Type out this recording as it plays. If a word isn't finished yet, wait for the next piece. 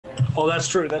Oh, that's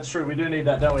true. That's true. We do need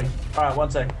that, don't we? All right,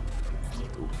 1 sec.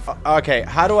 Okay,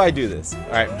 how do I do this?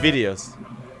 All right, videos,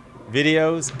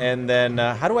 and then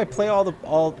how do I play all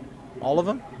of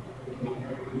them?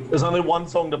 There's only one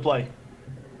song to play.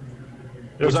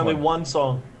 There's only one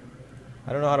song.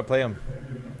 I don't know how to play them.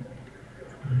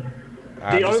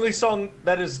 The only song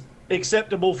that is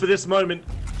acceptable for this moment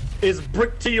is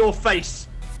 "Brick to Your Face"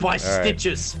 by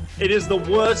Stitches. It is the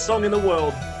worst song in the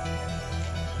world.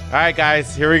 All right,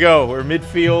 guys, here we go. We're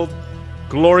midfield.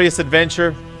 Glorious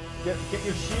adventure. Get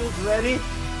your shields ready.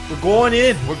 We're going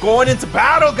in. We're going into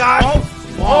battle, guys.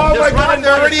 Oh my God,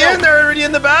 they're already in. They're already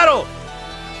in the battle.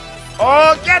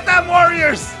 Oh, get them,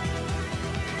 warriors.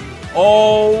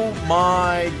 Oh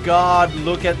my God,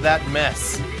 look at that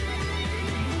mess.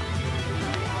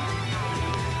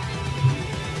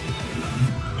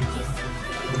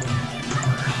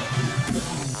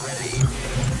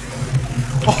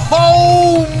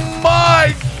 Oh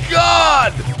my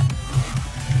God!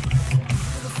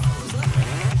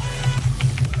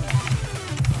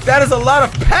 That is a lot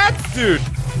of pets, dude.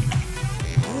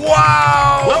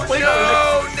 Wow! Well, wait,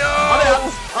 no!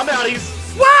 I'm outies.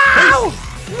 Wow!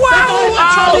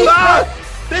 Wow!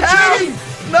 They're cheating!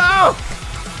 No!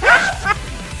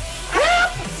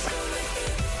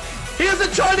 Here's a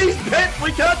Chinese pet.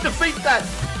 We can't defeat that.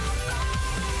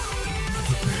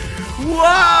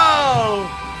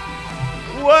 Wow!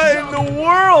 What in the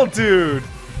world, dude?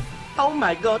 Oh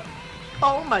my God!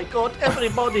 Oh my God!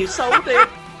 Everybody's so dead.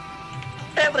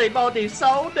 Everybody's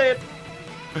so dead.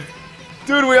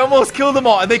 Dude, we almost killed them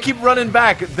all, and they keep running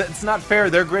back. That's not fair.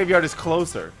 Their graveyard is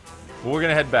closer. But we're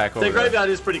gonna head back over Their graveyard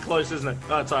is pretty close, isn't it?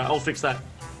 Oh, it's alright. I'll fix that.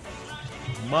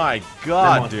 My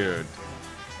God, dude.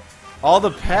 All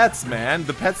the pets, man.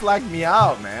 The pets like me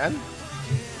out, man.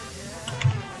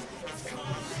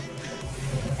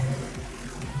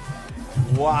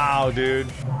 Wow, dude.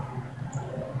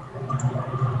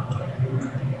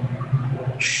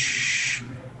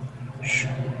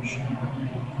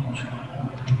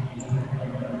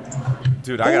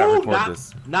 Dude, I gotta record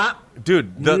this.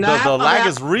 Dude, the lag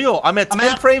is real. I'm at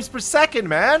 10 frames per second,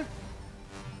 man.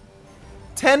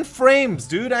 10 frames,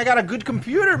 dude. I got a good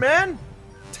computer, man.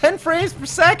 10 frames per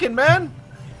second, man.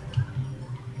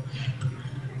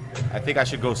 I think I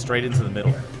should go straight into the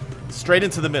middle. Straight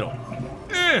into the middle.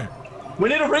 We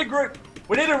need a regroup.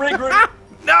 We need a regroup.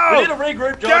 No! We need a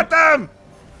regroup, John. Get them!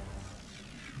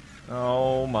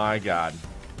 Oh my God.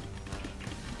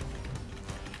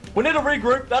 We need a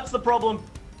regroup. That's the problem.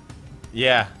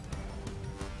 Yeah.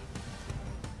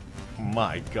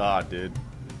 My God, dude.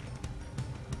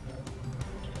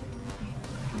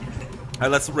 Alright,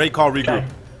 let's raid call regroup.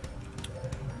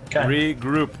 Okay.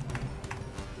 Regroup.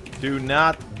 Do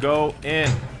not go in.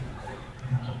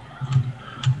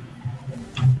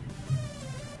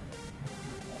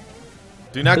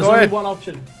 Do not go in. There's only one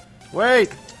option.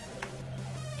 Wait.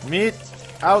 Meet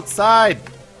outside.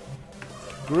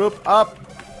 Group up.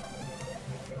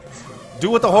 Do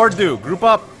what the horde do. Group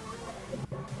up.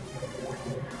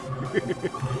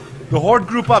 The horde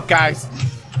group up, guys.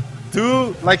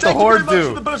 Do like the horde do. Thank you very much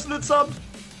for the person that subbed.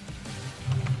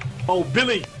 Oh,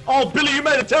 Billy. Oh, Billy, you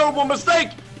made a terrible mistake.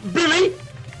 Billy,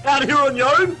 out here on your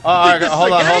own.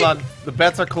 Hold on. The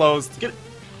bets are closed.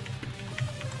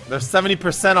 There's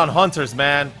 70% on hunters,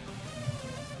 man.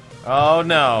 Oh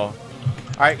no.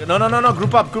 Alright, no.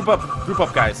 Group up,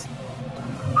 guys.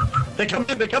 They're coming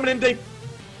in deep.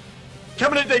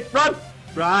 Coming in deep.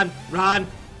 Run.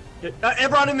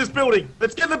 Everyone in this building.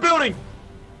 Let's get in the building.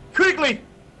 Quickly.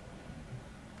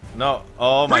 No.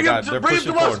 Oh my God. They're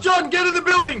pushing forward. Us, John. Get in the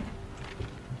building.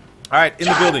 Alright, in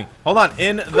the building. Hold on.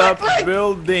 In the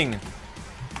building.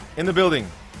 In the building.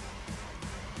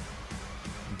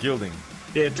 Gilding.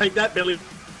 Yeah, take that, Billy.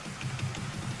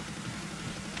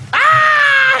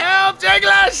 Ah! Help,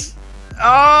 Jiggles!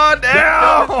 Oh,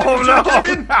 no!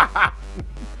 No!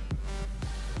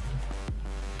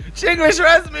 Jiggles,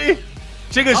 res me!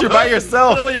 Jiggles, you're by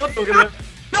yourself!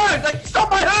 No!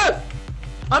 Stop my hurt!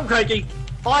 I'm cranky.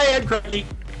 I am cranky.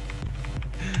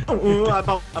 I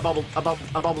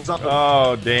bubbled something.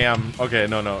 Oh, damn. Okay,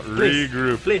 no.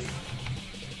 Regroup. Please.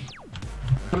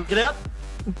 Get out.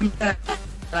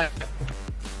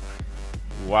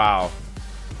 Wow.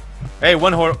 Hey,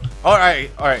 one horde.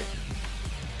 Alright.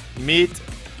 Meet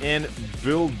in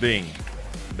building.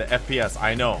 The FPS.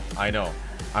 I know.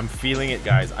 I'm feeling it,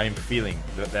 guys. I'm feeling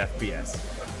the FPS.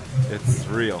 It's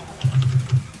real.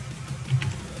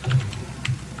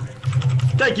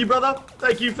 Thank you, brother.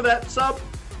 Thank you for that sub.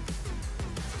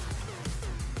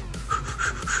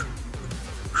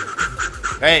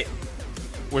 Hey,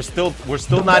 we're still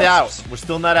not out. We're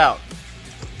still not out.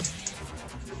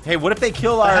 Hey, what if they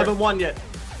kill our... I haven't won yet.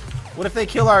 What if they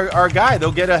kill our guy?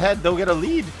 They'll get ahead. They'll get a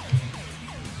lead.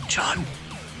 John.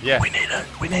 Yeah. We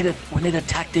need a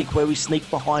tactic where we sneak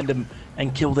behind them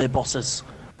and kill their bosses.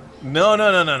 No.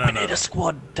 We need a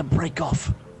squad to break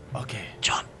off. Okay.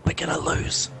 John, we're gonna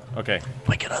lose. Okay.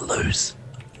 We're gonna lose.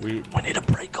 We need to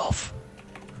break off.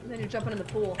 And then you're jumping in the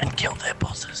pool. And kill their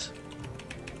bosses.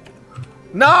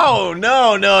 No.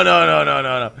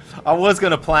 I was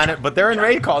gonna plan it, but they're in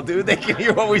raid call, dude. They can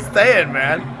hear what we saying,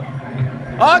 man.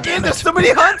 Oh, dude, there's so many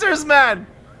hunters, man.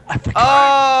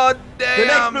 Oh, damn. The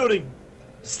next building.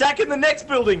 Stack in the next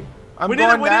building. We need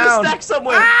going to down. stack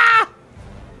somewhere.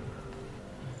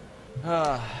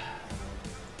 Ah!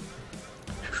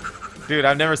 Dude,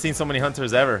 I've never seen so many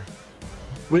hunters ever.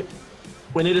 We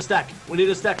need a stack. We need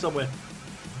a stack somewhere.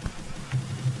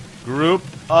 Group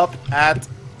up at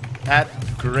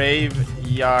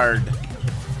graveyard.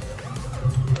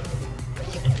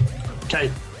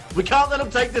 Okay. We can't let them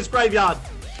take this graveyard.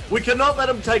 We cannot let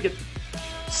them take it.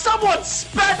 Someone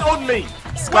spat on me.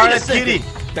 Scarlet Kitty.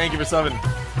 Thank you for subbing.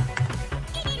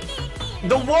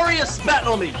 The warrior spat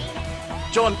on me.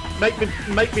 John, make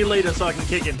me leader so I can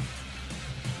kick him.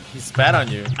 He spat on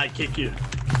you. I kick you.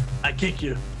 I kick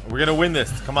you. We're gonna win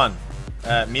this. Come on.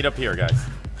 Meet up here, guys.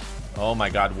 Oh my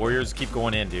god, warriors keep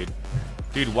going in, dude.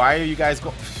 Dude, why are you guys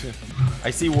going?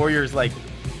 I see warriors like...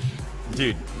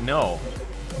 Dude, no.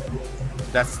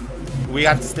 We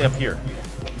have to stay up here.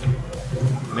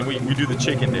 And then we do the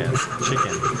chicken dance.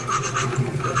 Chicken.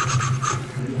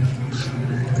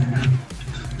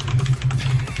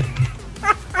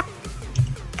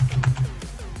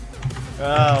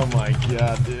 Oh my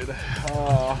god, dude.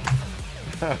 Oh.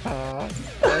 I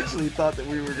actually thought that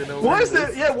we were gonna win. Why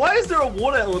is there a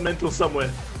water elemental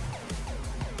somewhere?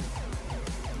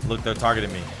 Look, they're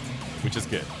targeting me, which is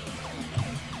good.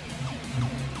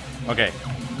 Okay.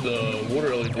 The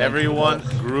water elemental. Everyone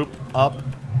group up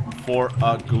for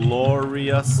a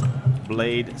glorious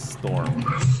blade storm.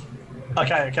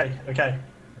 Okay,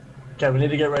 we need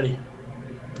to get ready.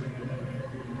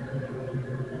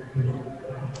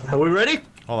 Are we ready?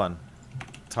 Hold on.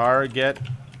 Target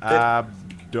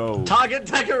Abdo. Target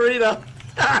Takarita.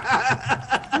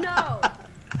 No.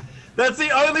 That's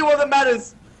the only one that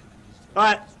matters.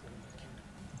 Alright.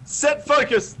 Set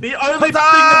focus. The only thing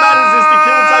that matters is to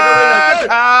kill Takarita.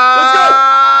 Go! Let's go!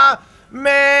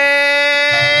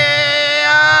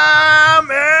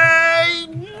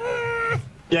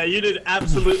 Yeah, you did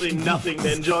absolutely nothing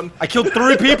then, John. I killed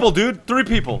 3 people, dude. 3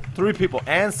 people. 3 people.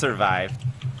 And survived.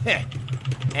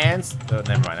 And... Oh,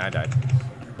 never mind. I died.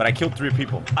 But I killed 3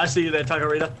 people. I see you there,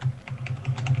 Takarita.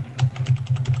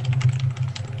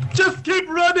 Just keep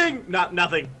running!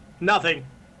 Nothing. Nothing.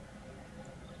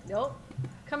 Nope.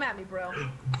 Come at me, bro.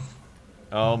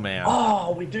 Oh, man.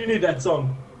 Oh, we do need that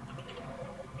song.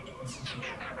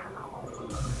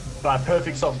 Right,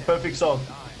 perfect song, perfect song.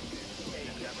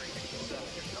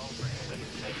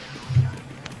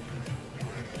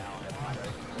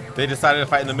 They decided to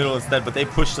fight in the middle instead, but they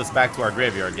pushed us back to our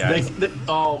graveyard, guys.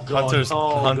 Oh, God. Hunters,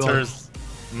 oh, hunters.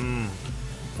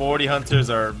 40 hunters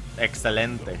are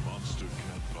excelente.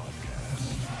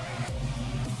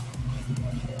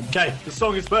 Okay, the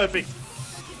song is perfect.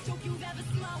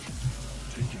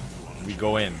 We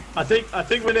go in. I think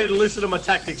we need to listen to my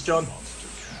tactics, John.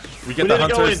 We get the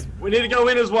hunters. We need to go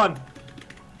in as one.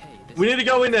 We need to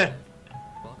go in there.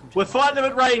 We're fighting them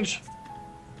at range.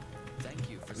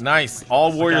 Nice.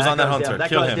 All warriors on that hunter. That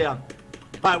Kill guy's him. down.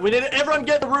 Alright, we need to everyone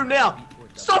get in the room now.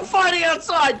 Stop fighting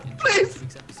outside, please.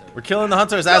 We're killing the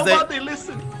hunters as they... Nobody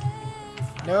listen.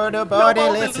 Nobody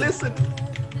listen.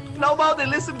 Nobody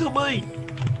listen to me.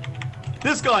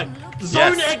 This guy,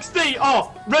 Zone Yes. XD.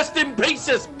 Oh, rest in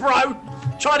pieces, bro.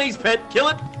 Chinese pet, kill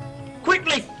it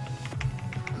quickly.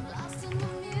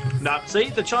 No, see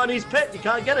the Chinese pet, you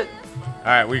can't get it. All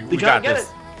right, we You got can't get this.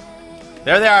 it.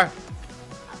 There they are.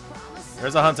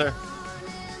 There's a hunter.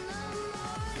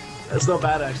 That's not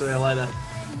bad, actually. I like that.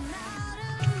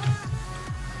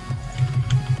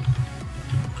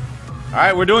 All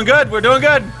right, we're doing good. We're doing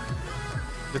good.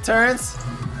 Deterrence.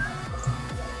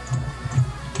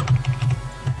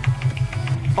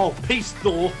 Oh, peace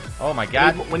door. Oh my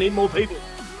God. We need more people.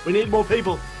 We need more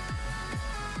people.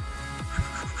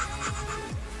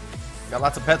 Got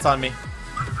lots of pets on me.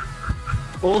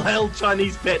 All hail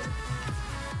Chinese pet.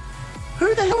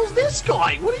 Who the hell's this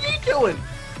guy? What are you doing?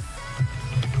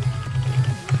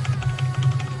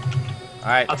 All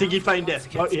right. I think he feigned death.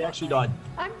 Oh, he actually died.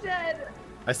 I'm dead.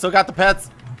 I still got the pets.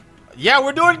 Yeah,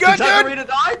 we're doing good, Did dude. Takarita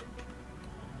die?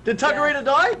 Did Takarita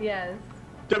die? Yes.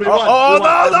 Did we Oh, won. oh We won.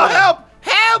 no, We no, won. help!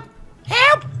 Help!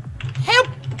 Help! Help!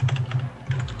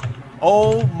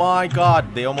 Oh my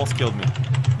god, they almost killed me.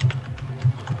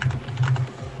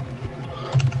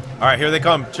 Alright, here they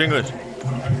come. Chinglish.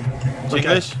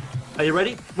 Chinglish. Okay. Are you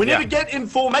ready? We need to get in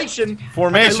formation.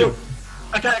 Formation.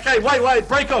 Okay, wait.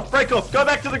 Break off. Go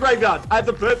back to the graveyard. I have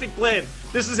the perfect plan.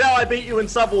 This is how I beat you in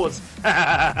Sub Wars.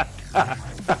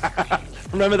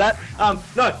 Remember that?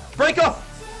 No. Break off.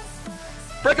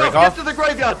 Break off. Get to the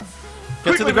graveyard.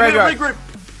 Get to the graveyard.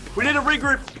 We need to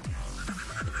regroup.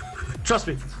 Trust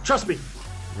me.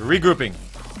 We're regrouping.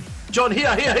 John,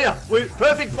 here.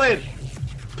 Perfect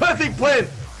plan.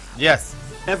 Yes.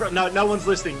 No one's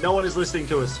listening. No one is listening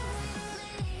to us.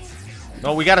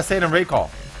 No, we gotta say it in raid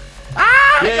call.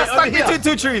 Ah! Yeah, I got stuck between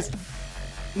two trees.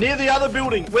 Near the other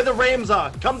building, where the Rams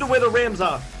are. Come to where the Rams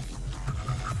are.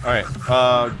 Alright,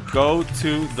 go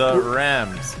to the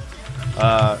Rams.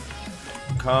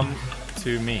 Come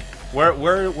to me.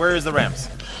 Where is the Rams?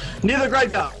 Near the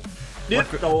graveyard.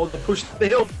 The push the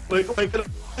hill. We're gonna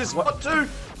this spot too.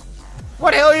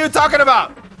 What the hell are you talking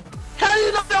about? How do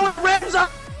you not know where the Rams are?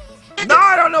 No,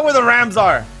 I don't know where the Rams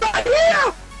are. Right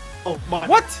here! Oh my.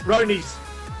 What? Ronies.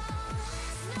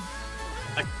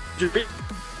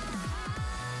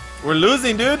 We're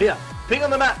losing, dude. Here. Ping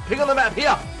on the map.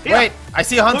 Here. Wait, I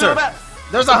see a hunter. On the map.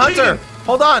 There's a hunter.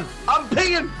 Hold on. I'm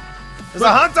pinging. There's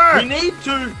a hunter.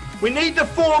 We need to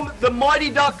form the Mighty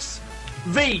Ducks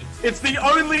V. It's the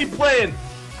only plan.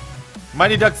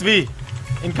 Mighty Ducks V.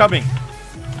 Incoming.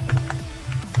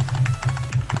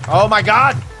 Oh my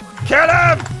god. Kill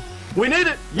him. We need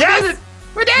it. Yes.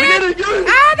 We need a unit.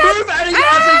 Move as a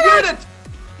unit.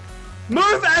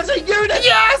 Move as a unit.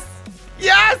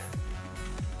 Yes.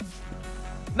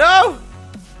 No.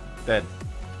 Dead.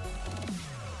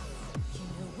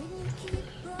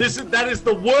 That is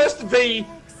the worst V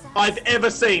I've ever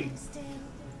seen.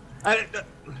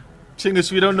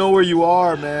 Chinglish, we don't know where you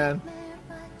are, man.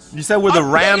 You said where the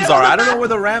Rams are. I don't know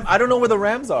where the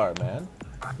Rams are, man.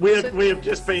 We have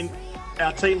just been.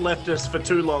 Our team left us for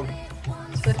too long.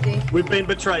 Swifty. We've been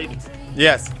betrayed.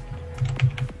 Yes.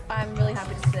 I'm really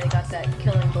happy to say I got that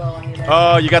killing blow on you there.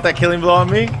 Oh, you got that killing blow on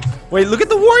me? Wait, look at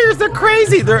the Warriors. They're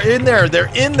crazy. They're in there.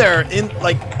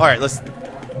 All right, let's.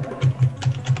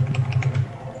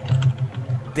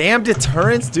 Damn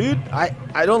deterrence, dude. I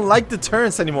don't like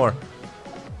deterrence anymore.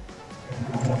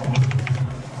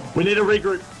 We need to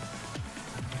regroup.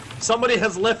 Somebody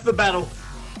has left the battle.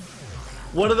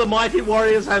 One of the mighty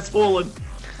warriors has fallen.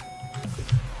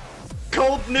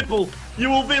 Cold nipple, you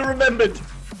will be remembered.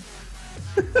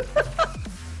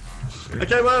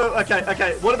 Okay,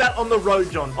 okay. What about on the road,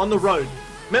 John? On the road.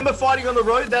 Remember fighting on the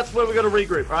road? That's where we're going to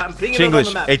regroup. All right, I'm pinging it on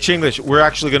the map. Hey, Chinglish, we're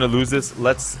actually going to lose this.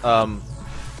 Let's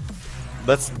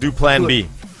do Plan B.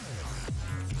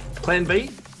 Plan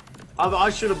B? I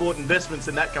should have bought investments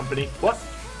in that company. What?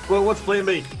 Well, what's Plan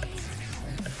B?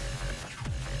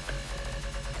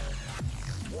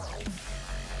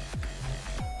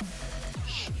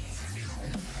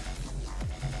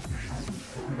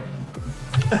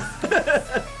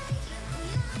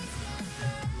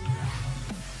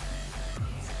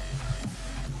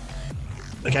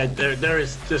 Okay, there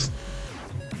is just...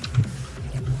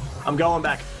 I'm going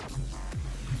back.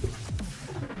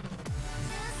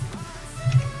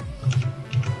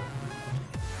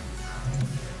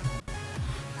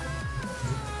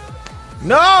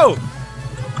 No!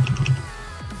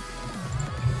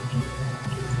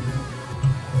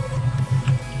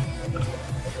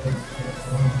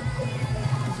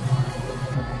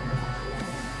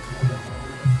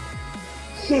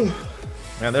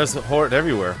 Man, there's a horde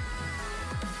everywhere.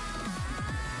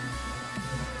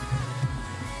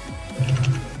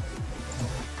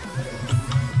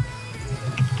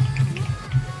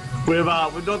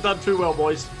 We've not done too well,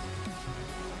 boys.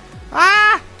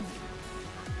 Ah!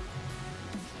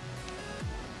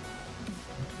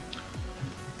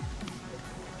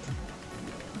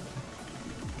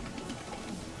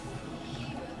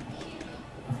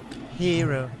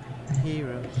 Hero.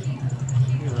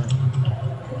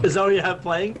 Is that what you have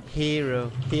playing?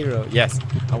 Hero. Yes,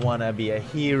 I wanna be a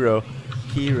hero.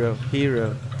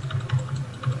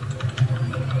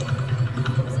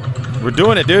 We're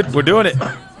doing it, dude. We're doing it.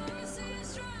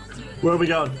 Where are we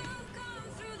going?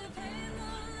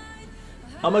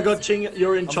 Oh my god, Ching,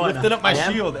 you're in China. I'm lifting up my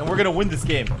shield, and we're gonna win this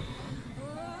game.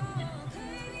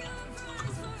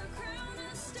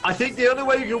 I think the only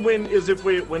way you can win is if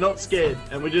we're not scared,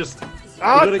 and we just...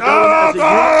 we're gonna go as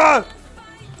a unit.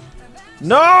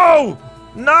 No!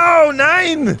 No!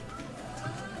 9!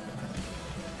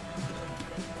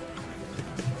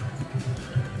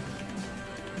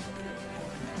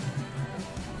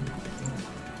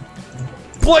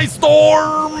 Play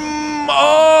Storm!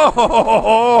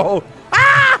 Oh!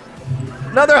 Ah!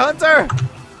 Another hunter!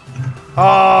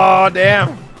 Oh,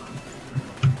 damn.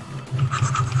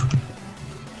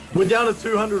 We're down to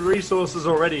 200 resources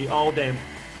already. Oh, damn.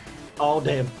 Oh,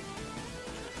 damn.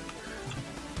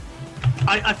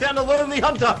 I found a lonely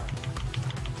hunter.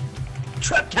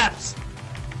 Trap caps.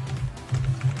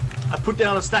 I put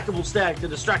down a stackable stag to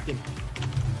distract him.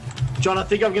 John, I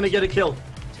think I'm going to get a kill.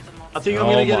 I think I'm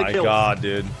going to get a kill. Oh, my God,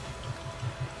 dude.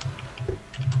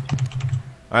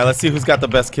 All right, let's see who's got the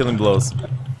best killing blows.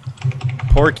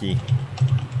 Porky.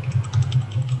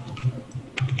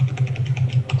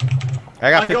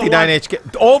 I got 59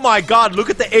 HK. Oh my God! Look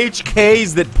at the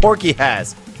HKs that Porky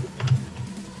has.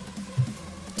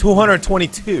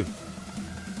 222.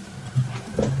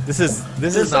 This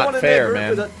is not fair,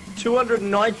 man. With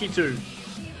 292.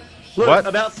 Look, what?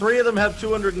 About 3 of them have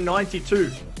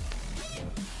 292.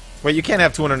 Wait, you can't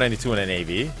have 292 in an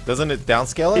AV. Doesn't it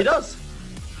downscale it? He does.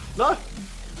 No.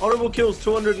 Honorable kills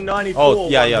 294. Oh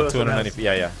yeah, 290.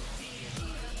 Yeah.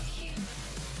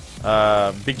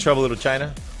 Big Trouble Little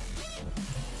China.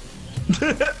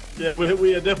 Yeah,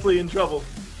 we are definitely in trouble.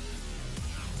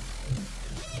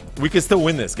 We can still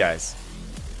win this, guys.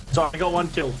 So I got 1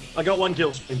 kill. I got 1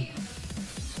 kill.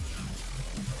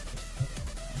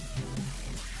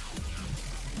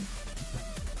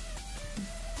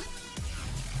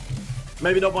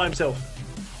 Maybe not by himself.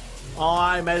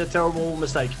 I made a terrible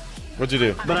mistake. What'd you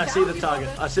do? But I see the target.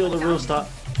 I see all the real stuff.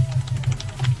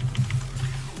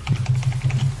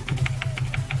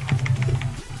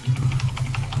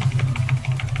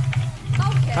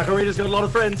 Okay. Takarita's got a lot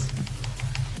of friends.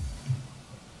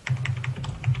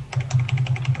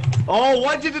 Oh,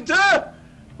 why'd you deter?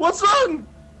 What's wrong?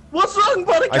 What's wrong,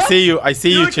 Buttercup? I see you. I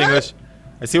see you, okay? Chinglish.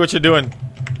 I see what you're doing.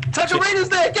 Takarita's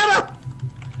there. Get her.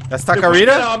 That's No,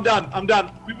 Takarita? I'm done. I'm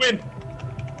done. We win.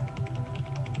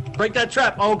 Break that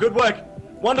trap. Oh, good work.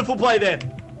 Wonderful play there.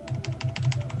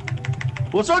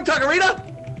 What's wrong,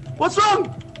 Takarita? What's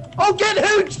wrong? Oh, get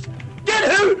hooched! Get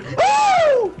hooched!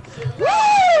 Woo!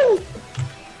 Woo!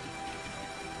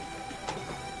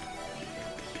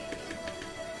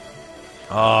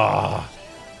 Oh.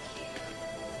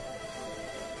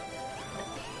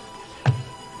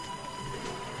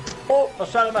 Oh, I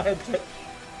shot in my head.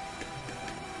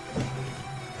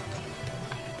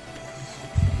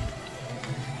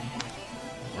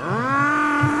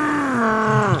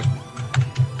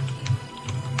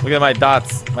 Look at my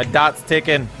dots. My dots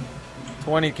ticking.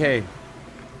 20k.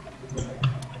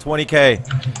 20k.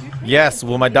 Yes,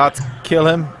 will my dots kill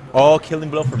him? Oh,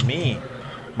 killing blow for me.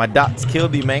 My dots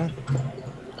killed you, man.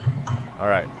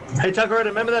 Alright. Hey, Takarita,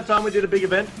 remember that time we did a big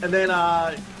event and then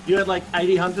you had like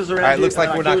 80 hunters around? Alright, you, looks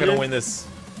like we're not going to win this,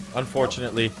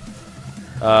 unfortunately.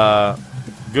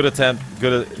 Good attempt.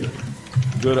 Good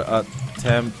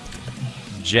attempt.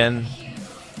 Gentlemen.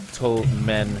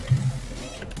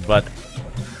 But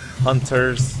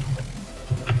hunters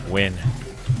win.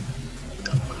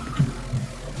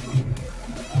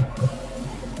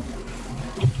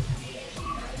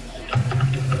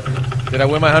 Did I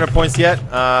win my 100 points yet?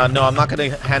 No, I'm not going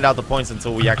to hand out the points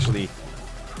until we actually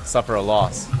suffer a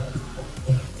loss.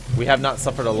 We have not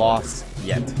suffered a loss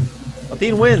yet.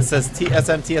 Athene wins, says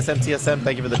TSM, TSM, TSM.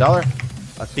 Thank you for the $1.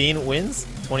 Athene wins,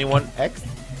 21x.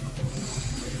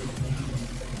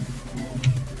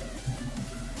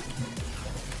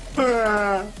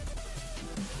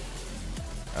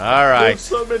 Alright. There's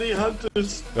so many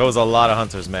hunters. There was a lot of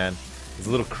hunters, man. It was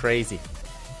a little crazy.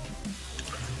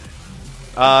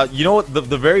 You know what?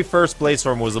 The very first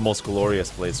Blaze-Storm was the most glorious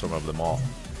Blaze-Storm of them all.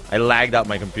 I lagged out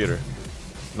my computer.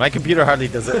 My computer hardly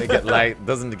doesn't get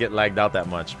lagged out that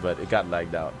much, but it got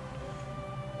lagged out.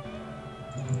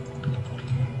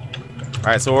 All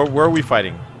right, so where are we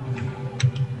fighting?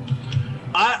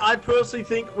 I personally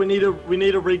think we need to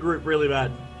regroup really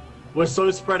bad. We're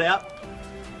so spread out,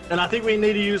 and I think we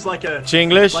need to use like a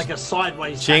Chinglish, like a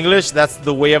sideways. Chinglish. That's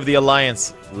the way of the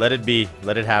alliance. Let it be.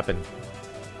 Let it happen.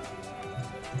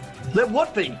 Let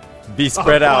what be? Be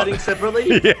spread out. Fighting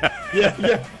separately.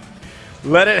 Yeah.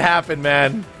 Let it happen,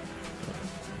 man.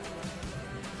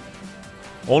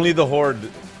 Only the Horde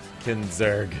can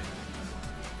zerg.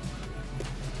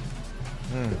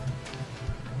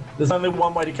 There's only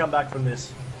one way to come back from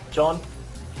this. John,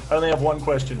 I only have one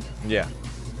question. Yeah.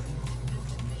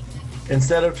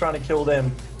 Instead of trying to kill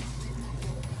them,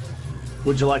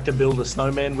 would you like to build a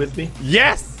snowman with me?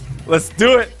 Yes! Let's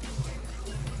do it!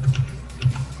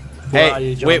 Where are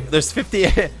you, John? Wait, there's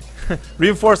 58.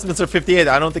 Reinforcements are 58.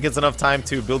 I don't think it's enough time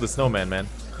to build a snowman, man.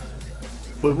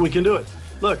 We can do it.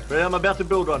 Look, I'm about to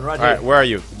build one right here. Alright, where are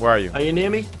you? Where are you? Are you near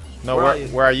me? No, where are you?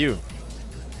 Where are you?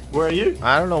 Where are you?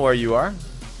 I don't know where you are.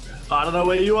 I don't know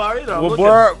where you are either.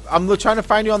 I'm trying to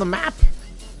find you on the map.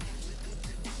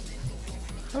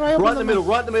 do I open Right in the them middle.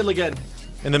 Right in the middle again.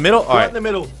 In the middle? All Right right. in the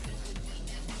middle.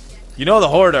 You know the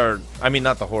horde are... I mean,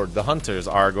 not the horde. The hunters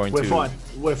are going We're to... fine.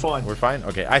 We're fine. We're fine?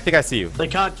 Okay. I think I see you. They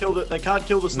can't kill the. They can't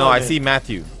kill the No, snowman. I see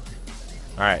Matthew.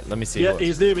 All right. Let me see. Yeah,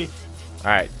 he's near me.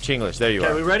 All right. Chinglish. There you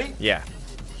Okay, are. we ready? Yeah.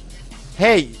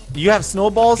 Hey, you have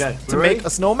snowballs Okay, to we make ready? a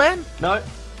snowman? No.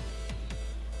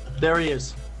 There he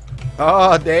is.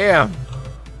 Oh, damn.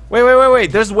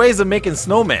 Wait. There's ways of making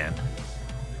snowman.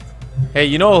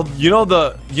 Hey,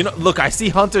 look, I see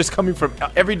hunters coming from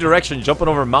every direction, jumping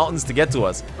over mountains to get to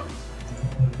us.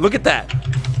 Look at that.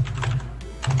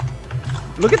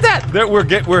 Look at that. There, we're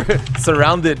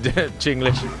surrounded,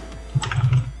 Chinglish.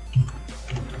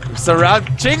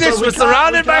 Chinglish, So we're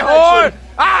surrounded by we can't horde.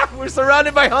 actually- We're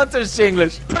surrounded by hunters,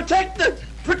 Chinglish. Protect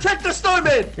the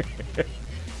snowman.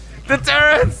 The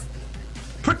turrets.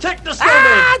 Protect the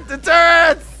snowman. The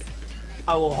turrets.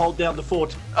 I will hold down the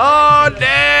fort. Oh,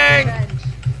 dang.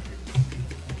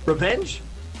 Revenge. Revenge?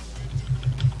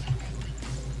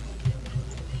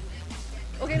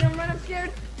 Okay, never mind. I'm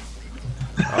scared.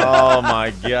 Oh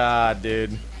my god,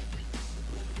 dude.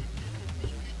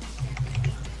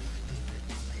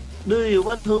 Do you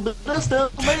want to be the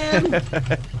snowman?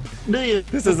 Do you?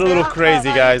 This is a little crazy,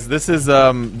 guys. This is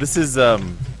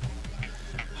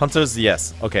hunters,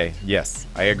 yes. Okay, yes.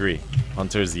 I agree.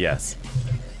 Hunters, yes.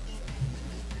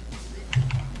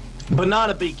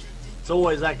 Banana Beak. It's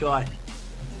always that guy.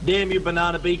 Damn you,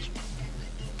 Banana Beak.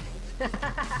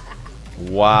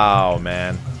 Wow,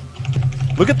 man.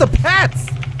 Look at the pets!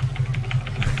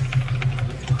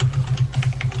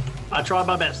 I tried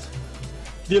my best.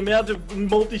 The amount of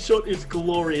multi-shot is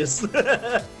glorious.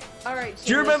 All right.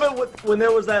 Do you remember when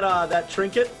there was that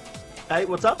trinket? Hey,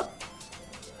 what's up?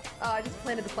 I just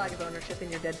planted the flag of ownership in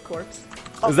your dead corpse.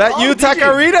 Is that you, did you?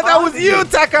 Takarita? That Oh, was did you, you?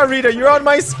 Takarita! You're on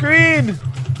my screen!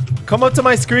 Come up to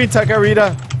my screen,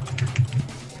 Takarita.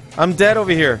 I'm dead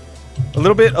over here. A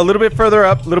little bit further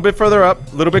up, a little bit further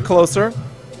up, a little bit closer.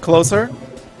 Closer.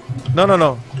 No. It's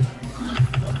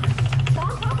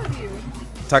on top of you.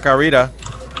 Takarita.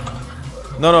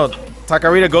 No.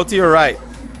 Takarita, go to your right.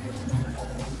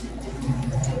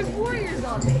 There's warriors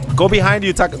on me. Go behind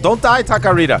you, don't die,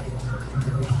 Takarita.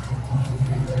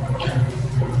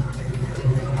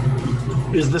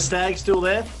 Is the stag still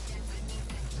there?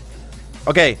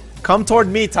 Okay, come toward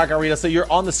me, Takarita, so you're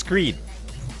on the screen.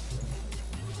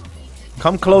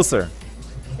 Come closer.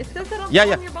 It says that on Yeah.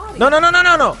 your body.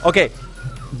 No. Okay.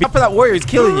 Be up for that warrior, he's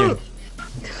killing you.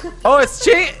 Oh, it's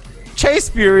Chase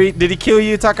Fury. Did he kill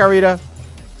you, Takarita?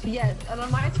 Yes, and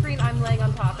on my screen, I'm laying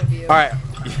on top of you. Alright.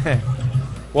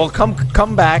 Well,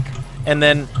 come back, and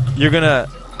then you're gonna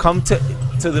come to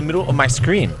the middle of my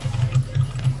screen.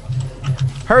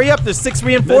 Hurry up, there's 6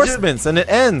 reinforcements, and it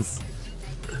ends.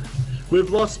 We've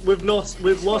lost 20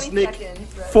 Nick.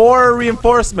 seconds, right? 4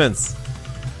 reinforcements.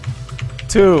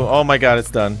 2. Oh my god, it's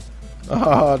done.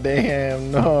 Oh,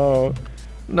 damn. No.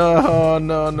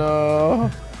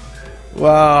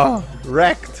 Wow.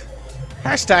 Wrecked.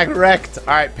 Hashtag wrecked.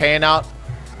 Alright, paying out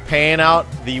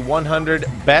the 100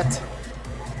 bet.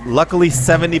 Luckily,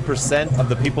 70% of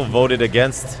the people voted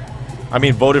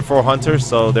voted for Hunter,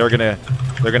 so they're gonna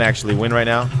actually win right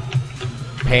now.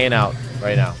 Paying out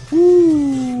right now.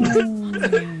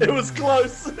 It was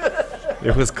close.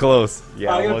 It was close.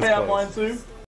 Yeah, I'm it gonna was pay out close. mine too.